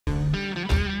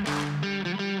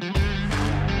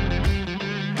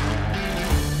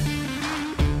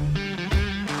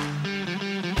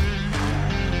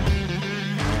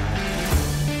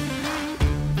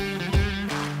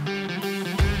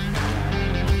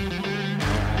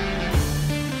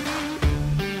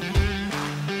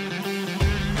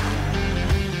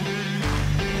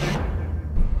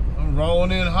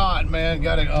Going in hot, man.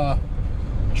 Got a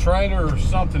trailer or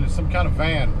something. It's some kind of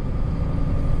van.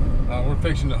 We're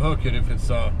fixing to hook it. If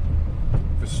it's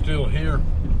still here,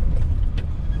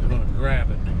 we're gonna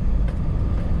grab it.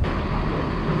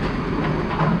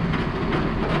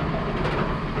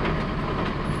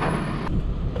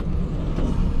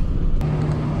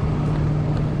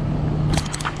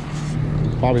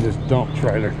 Probably this dump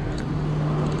trailer.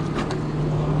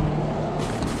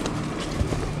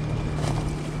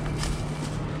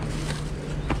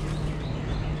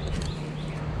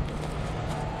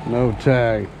 No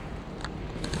tag.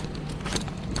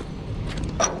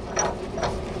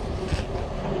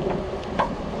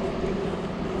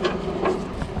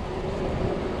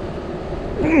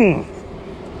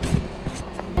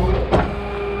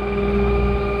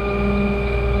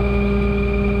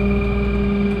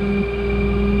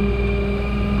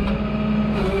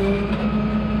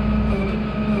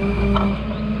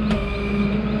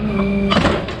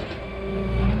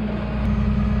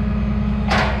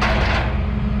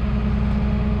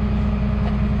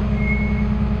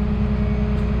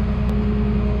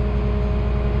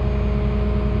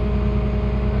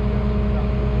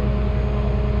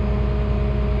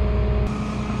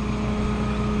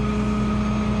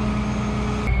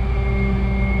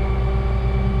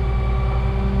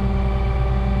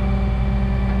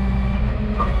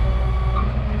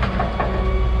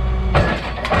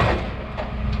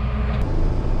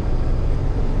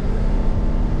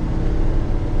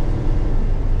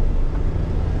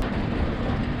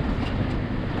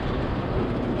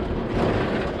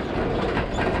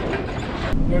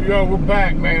 Yo, we're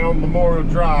back, man, on Memorial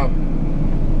Drive.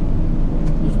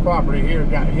 This property here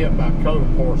got hit by code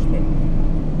enforcement.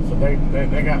 So they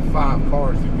got 5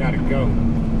 cars that got to go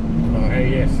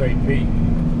ASAP.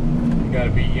 They got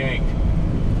to be yanked.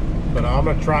 But I'm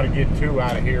going to try to get 2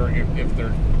 out of here if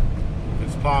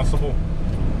it's possible.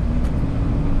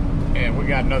 And we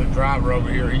got another driver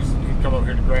over here. He's come over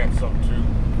here to grab something too.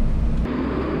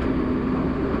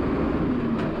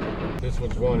 This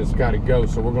one's one that's got to go,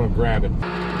 so we're going to grab it.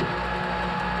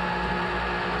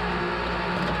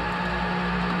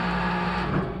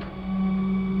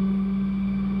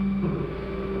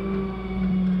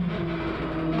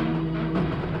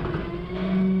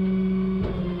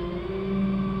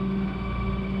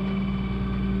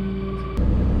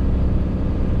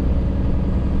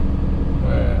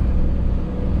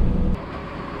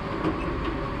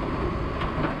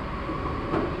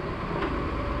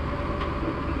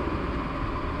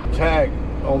 Tag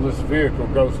on this vehicle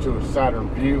goes to a Saturn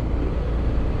View.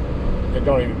 It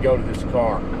don't even go to this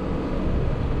car,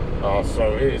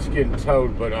 so it's getting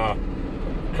towed. But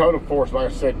code enforcement,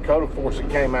 like I said, code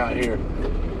enforcement came out here,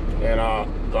 and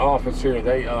the office here,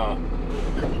 they got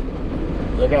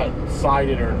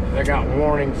cited, or they got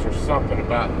warnings or something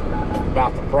about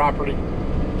the property.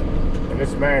 And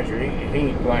this manager, he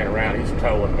ain't playing around. He's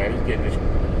towing, man. He's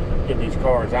getting these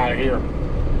cars out of here.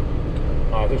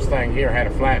 This thing here had a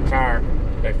flat tire.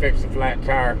 They fixed the flat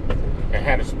tire. It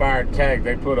had a expired tag.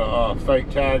 They put a fake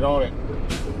tag on it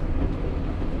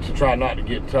to try not to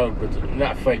get towed, but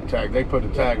not fake tag. They put the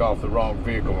tag off the wrong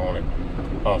vehicle on it.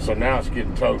 So now it's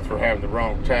getting towed for having the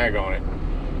wrong tag on it.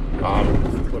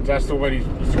 But that's the way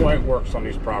it works on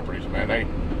these properties, man.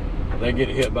 They get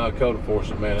hit by a code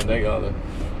enforcement, man, and they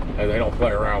don't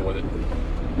play around with it.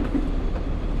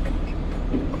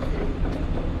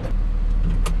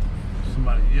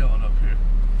 Somebody yelling up here.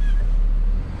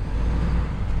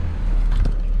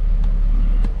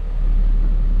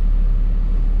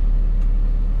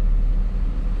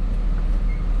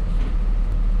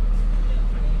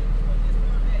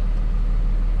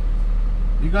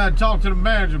 You gotta talk to the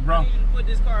manager, bro. Put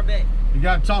this car back. You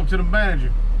gotta talk to the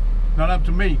manager. Not up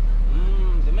to me.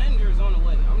 The manager is on the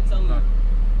way. I'm telling you.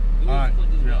 All right. Put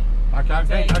this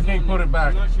back. I can't put it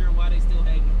back. I'm not sure why they still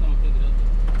had you come pick it up.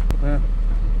 Yeah.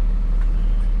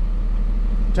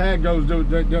 Tag goes to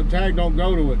the tag don't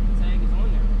go to it. The tag is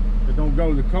on there. It don't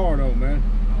go to the car though, man.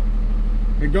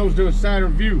 It goes to a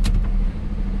Saturn View.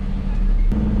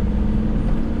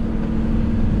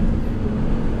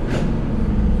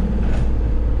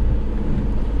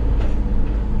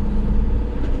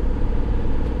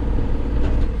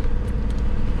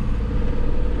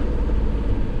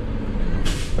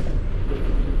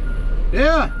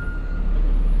 Yeah.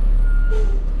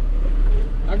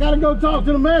 I gotta go talk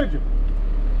to the manager.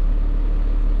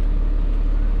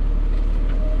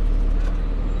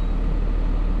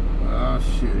 Oh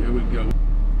shit, here we go.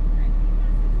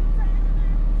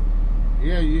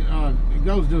 Yeah, it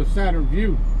goes to a Saturn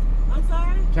View. I'm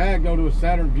sorry? Tag go to a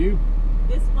Saturn View.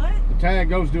 This what? The tag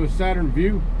goes to a Saturn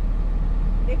View.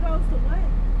 It goes to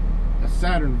what? A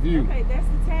Saturn View. Okay, that's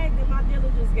the tag that my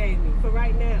dealer just gave me for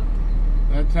right now.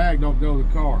 That tag don't go to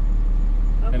the car.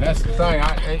 Okay, And that's the thing.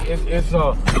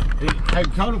 Hey,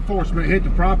 code enforcement hit the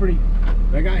property.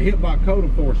 They got hit by code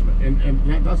enforcement,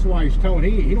 and that's why he's towing.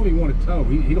 He don't even want to tow.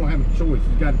 He don't have a choice.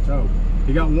 He's got to tow.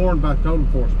 He got warned by code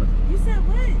enforcement. You said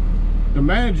what? The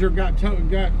manager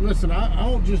listen, I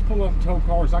don't just pull up and tow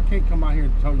cars. I can't come out here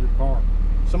and tow your car.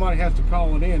 Somebody has to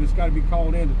call it in. It's got to be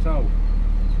called in to tow.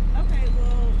 Okay,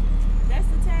 well, that's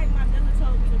the tag my dealer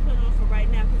told me to put on for right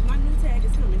now because my new tag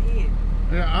is coming in.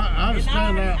 Yeah, I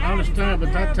understand that. I understand,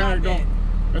 but that tag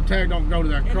don't go to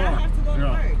that car. And I have to go to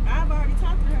work. I've already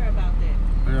talked to her about that.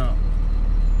 Yeah.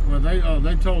 Well,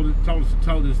 they told us to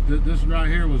tow this. This right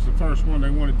here was the first one they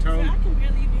wanted towed. So I can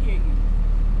barely even hear you.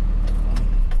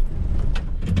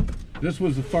 This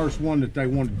was the first one that they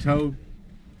wanted towed.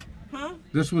 Huh?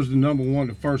 This was the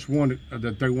the first one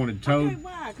that they wanted towed. Okay,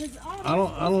 why? Because I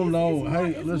don't know.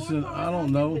 Hey, listen, I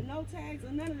don't know. With no tags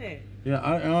or none of that. Yeah,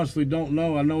 I honestly don't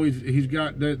know. I know he's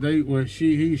got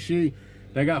she.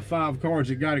 They got 5 cars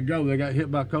that got to go. They got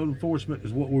hit by code enforcement,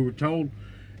 is what we were told,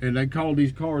 and they called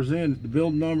these cars in, the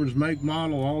build numbers, make,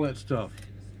 model, all that stuff.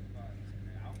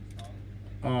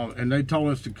 And they told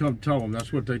us to come tow them.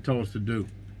 That's what they told us to do.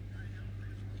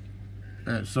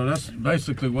 And so that's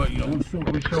basically what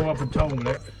we show up and tow them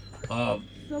that.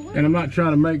 And I'm not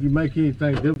trying to make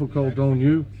anything difficult on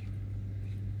you.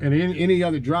 And any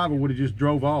other driver would have just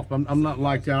drove off. I'm not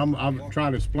like that. I'm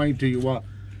trying to explain to you what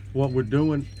we're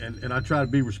doing, and I try to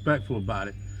be respectful about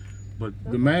it. But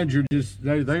the manager just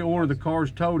they order the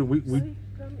cars towed, and we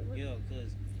Yeah,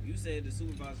 because you said the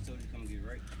supervisor told you to come get it,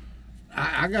 right?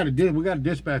 we got a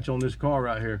dispatch on this car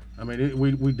right here. I mean,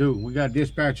 we do. We got a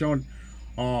dispatch on.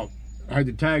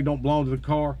 The tag don't belong to the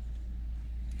car,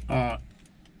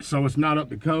 so it's not up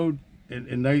to code,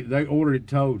 and they ordered it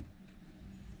towed.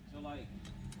 So, like,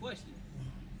 question.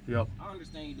 Yep. I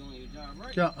understand you doing your job,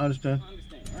 right? Yeah, I understand. I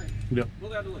understand, right? Yep.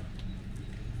 Look out the way.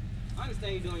 I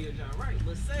understand you doing your job, right?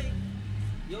 But say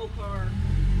your car.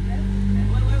 Wait.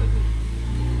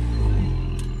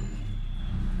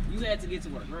 You had to get to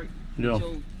work, right? Yeah.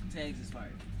 Your tags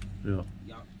expired. Yeah.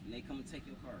 Y'all, they come and take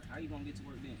your car. How you gonna get to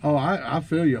work then? Oh, I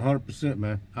feel you 100%,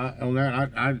 man. On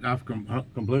that, I've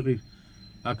completely.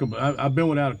 I've been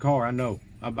without a car. I know.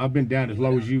 I've been down as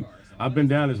low as you. I've been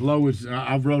down as low as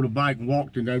I've rode a bike and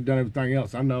walked, and they've done everything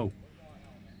else. I know.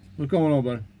 What's going on,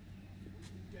 buddy?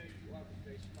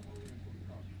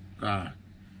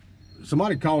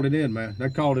 Somebody called it in, man. They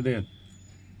called it in.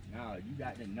 No, you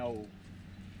got to know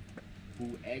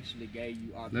who actually gave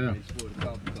you authorization for the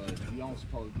car, because you don't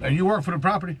supposed to. And you work for the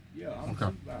property? Yeah, I'm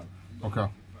okay. Supervisor.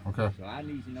 Okay. So I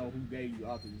need to know who gave you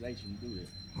authorization to do this.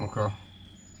 Okay. Let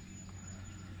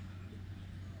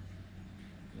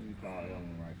me call that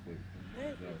one right quick.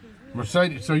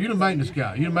 Mercedes. So you the maintenance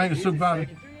guy? You the maintenance supervisor?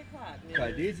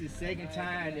 Cause this is the second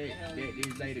time that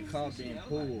this lady car being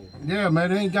pulled. Yeah,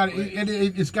 man. It ain't got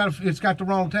it's got the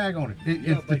wrong tag on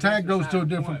it. The tag goes to a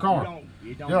different car.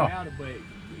 It don't matter, but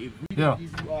if we give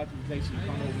you authorization to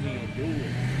come over here and do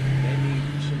it, that means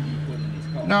you shouldn't be putting this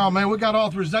car. No, man, we got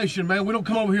authorization, man. We don't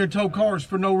come over here and tow cars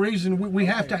for no reason. We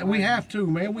have to,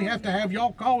 man. We have to have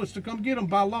y'all call us to come get them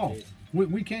by law.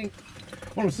 We can't.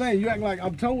 What I'm saying, you act like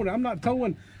I'm towing. I'm not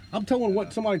towing. I'm towing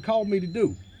what somebody called me to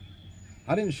do.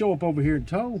 I didn't show up over here and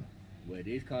tow. Well,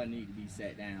 this car need to be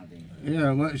sat down then.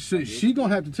 Yeah, well, she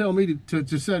gonna have to tell me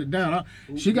to set it down.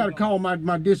 She got to call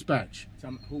my dispatch.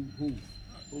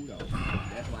 Who though?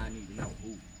 That's why I need to know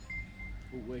who.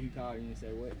 Where he called you and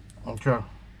said what? Okay.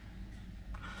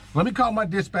 Let me call my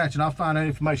dispatch and I'll find that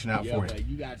information out for you. But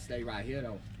you got to stay right here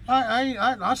though.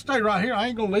 I stay right here. I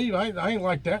ain't gonna leave. I ain't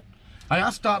like that. I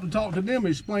stopped and talked to them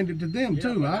and explained it to them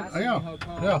too. I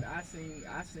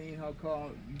seen her car.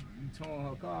 You towing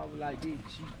her car. I was like,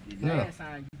 last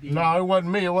time you did. No, it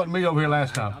wasn't me. It wasn't me over here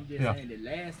last time. I'm just saying the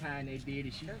last time they did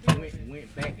it, she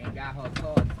went back and got her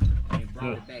car and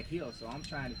brought it back here. So I'm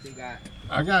trying to figure out.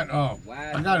 I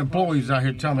got employees out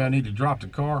here telling me I need to drop the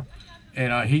car,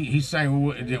 and he's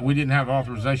saying that we didn't have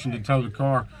authorization to tow the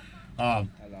car. I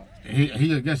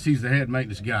guess he's the head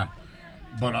maintenance guy,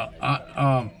 but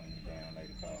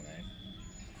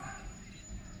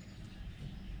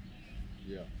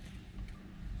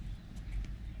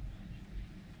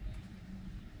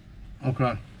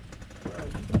Okay.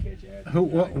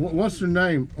 What's the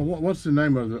name? What's the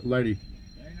name of the lady?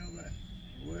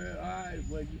 Well, all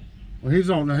right. Well,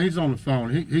 he's on the phone.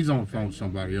 He's on the phone with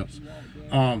somebody else. He's.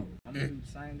 I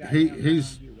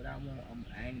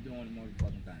ain't doing the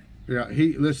motherfucking thing. Yeah.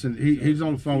 He's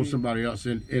on the phone with somebody else,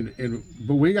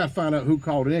 but we got to find out who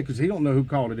called it in, because he don't know who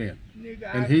called it in,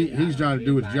 and he's trying to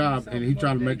do his job, and he's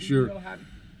trying to make sure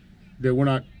that we're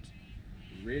not.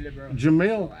 Really, bro?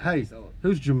 Jamil, hey,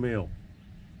 who's Jamil?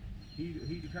 He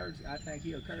the curse. I think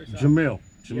he a curse. Jamil.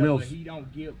 Yeah, but he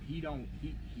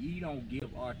don't give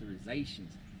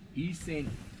authorizations. He send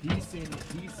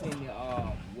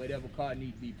whatever car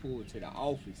need to be pulled to the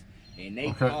office, and they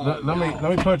okay.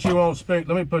 Let me put you on speak.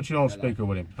 Let me put you on speaker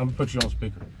with him. I'm gonna put you on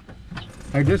speaker.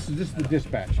 Hey, this is the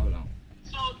dispatch. Hold on.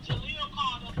 So Jaleel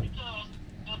called us because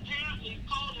apparently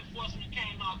code enforcement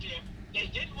came out there. They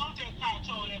didn't want their car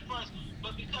towed at first,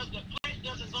 but because the plate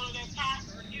doesn't go to that car,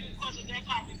 he requested that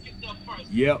car be picked up first.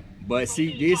 Yep, but So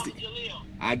see he this. called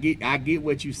Jaleel. I get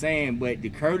what you're saying, but the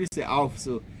courtesy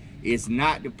officer is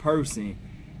not the person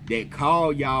that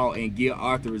call y'all and give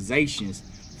authorizations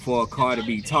for a car to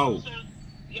be towed.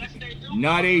 Yes, they do.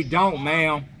 No, they don't,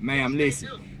 ma'am. Ma'am, listen.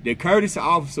 The courtesy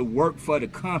officer work for the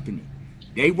company.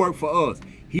 They work for us.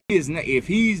 He is not. If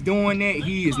he's doing that,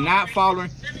 he is not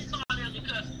following. Let me call them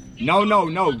because No.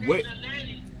 and What?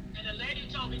 the lady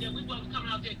told me that we wasn't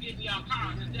coming out there getting y'all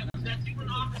cars. Was that secret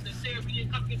office that said we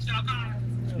didn't come get y'all cars?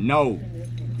 No.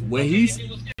 What he's It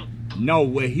was him. No,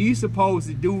 what he's supposed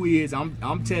to do is, I'm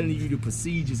telling you the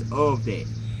procedures of that.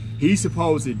 He's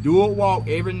supposed to do a walk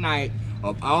every night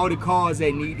of all the cars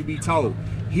that need to be towed.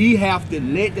 He have to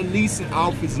let the leasing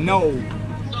office know.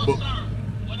 So, But, sir,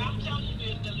 what I'm telling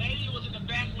you is the lady was in the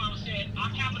background said,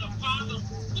 I'm having a problem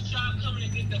with y'all coming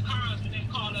to get the cars when they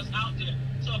called us out there.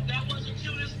 So if that wasn't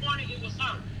you this morning, it was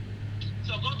her.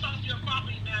 So go talk to your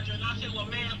property manager. And I said, well,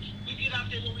 ma'am, we get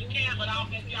out there when we can, but I'll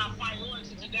make y'all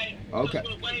priority today. Okay.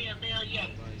 We're way in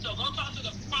Marietta. So go talk to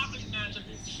the property manager.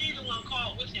 She's the one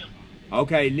called with him.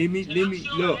 okay, let me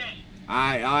sure look. that- All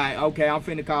right, okay, I'm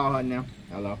finna call her now.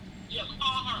 Hello. Yeah,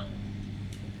 call her.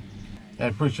 I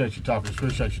appreciate you talking.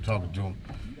 Appreciate you talking to him.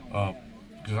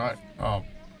 Cause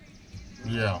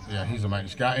yeah, he's a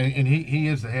maintenance guy, and he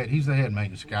is the head. He's the head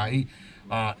maintenance guy. He,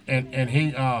 and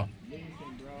he, I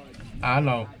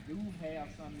know. do have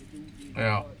something to do with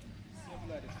Yeah.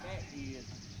 similar to fact is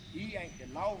he ain't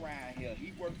the law around here.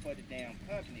 He work for the damn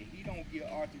company. He don't give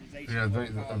authorization.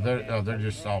 Yeah, they're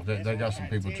just soft. They got some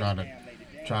people trying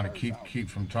to keep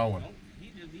from towing.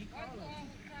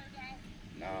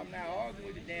 No, I'm not arguing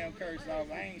with the damn curse off.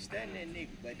 I ain't studying that nigga,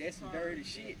 but that's some dirty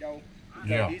shit though.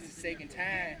 Yeah. This is the second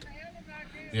time.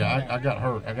 Yeah, I got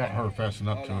hurt. I got hurt fast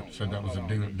enough to it. Said that was the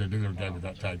dealer gave me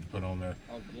that tag to put on there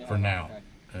for now.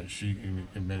 And she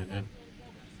admitted it.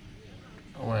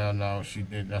 Well, no,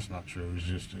 that's not true.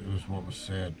 It was what was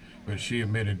said. But she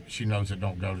admitted she knows it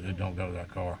don't go to that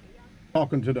car.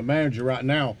 Talking to the manager right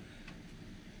now.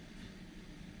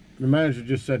 The manager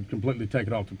just said completely take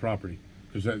it off the property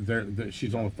because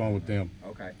she's on the phone with them.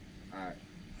 Okay.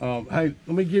 All right. Hey,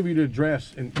 let me give you the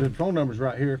address and the phone number's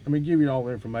right here. Let me give you all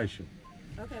the information.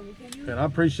 Okay, well, can you? And I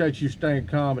appreciate you staying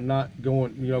calm and not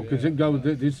going, because it goes.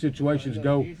 These situations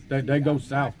go. They go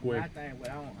south quick. I think what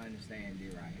I don't understand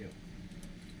is right here.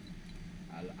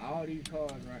 All these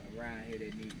cars around here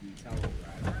that need to be towed,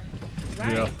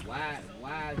 right? Yeah.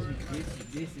 Why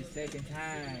is this is second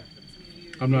time?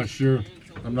 I'm not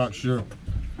sure.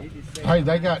 Hey,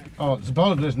 they got.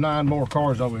 Supposedly there's 9 more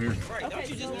cars over here. Right, don't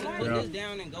you just want to put Yeah. this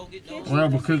down and go get those? Well,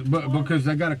 because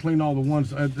they got to clean all the ones.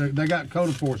 They got code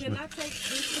enforcement. Can I take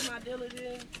this to my dealer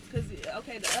then? Because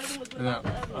okay, the other was Yeah. without the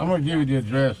other I'm gonna give you the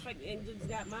address. And just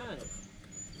got mine.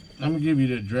 I'm gonna give you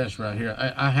the address right here.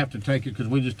 I have to take it because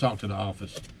we just talked to the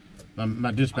office.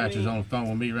 My dispatcher's on the phone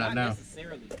with me right Not now.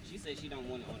 necessarily. She said she don't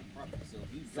want it on the property. So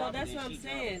if you So drop that's it, what I'm she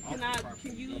drop saying. it off Can the I? property,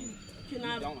 Can you? then Can you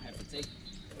I? don't have to take it.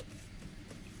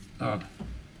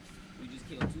 We just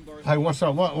killed 2 birds. Hey, what's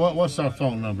our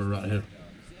phone number right here?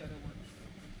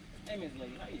 Hey, Miss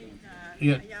Lady, how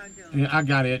you doing? Yeah, I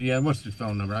got it. Yeah, what's the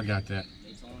phone number? I got that.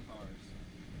 They towing cars.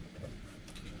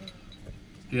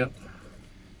 Yep.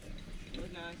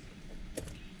 Look nice.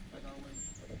 Like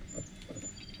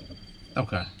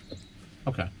always.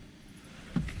 Okay.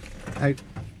 Hey,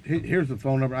 here's the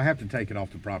phone number. I have to take it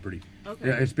off the property. Okay.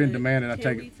 Yeah, it's been Can demanded. I Can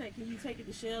take it. you take it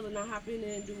to Shell and I hop in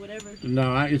there and do whatever?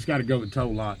 No, it's got to go to the tow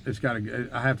lot. It's got to.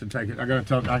 I have to take it. I got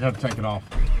to take it off.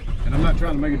 And I'm not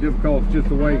trying to make it difficult. It's just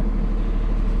the way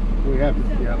we have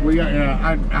to. Yeah, we got.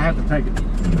 Yeah, I have to take it.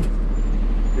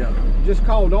 Yeah. Just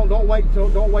call. Don't wait to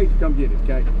come get it.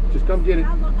 Okay. Just come get it.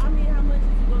 How much is it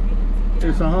gonna get?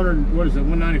 It's 100. What is it?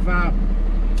 195.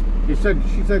 She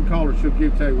said call her. She'll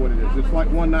tell you what it is. It's like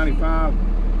 195,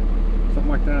 something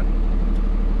like that.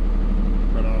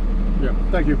 But yeah.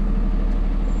 Thank you.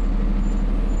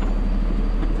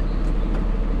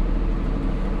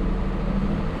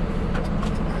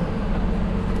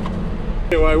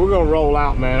 Anyway, we're gonna roll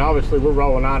out, man. Obviously, we're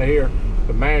rolling out of here.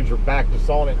 The manager backed us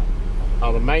on it.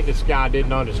 The maintenance guy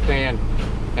didn't understand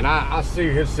and I see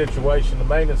his situation. The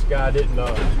maintenance guy didn't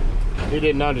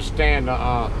understand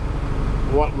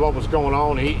what was going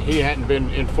on. He hadn't been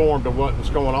informed of what was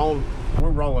going on. We're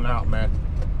rolling out, man,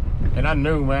 and I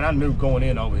knew going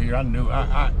in over here. I knew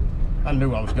I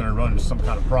was going to run into some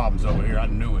kind of problems over here. I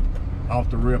knew it off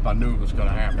the rip. I knew it was going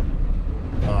to happen,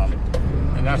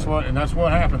 and that's what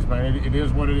happens, man. It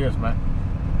is what it is, man.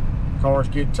 Cars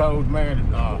get towed, man.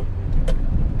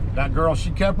 That girl,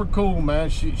 she kept her cool, man.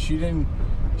 She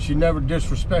never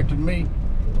disrespected me,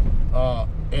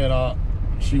 and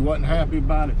she wasn't happy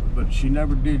about it. But she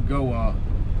never did go out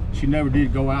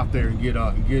there and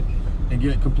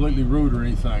get completely rude or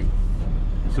anything.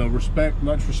 So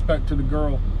much respect to the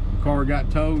girl. The car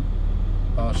got towed.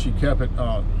 She kept it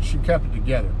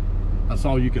together. That's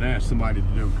all you can ask somebody to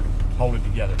do. Hold it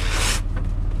together.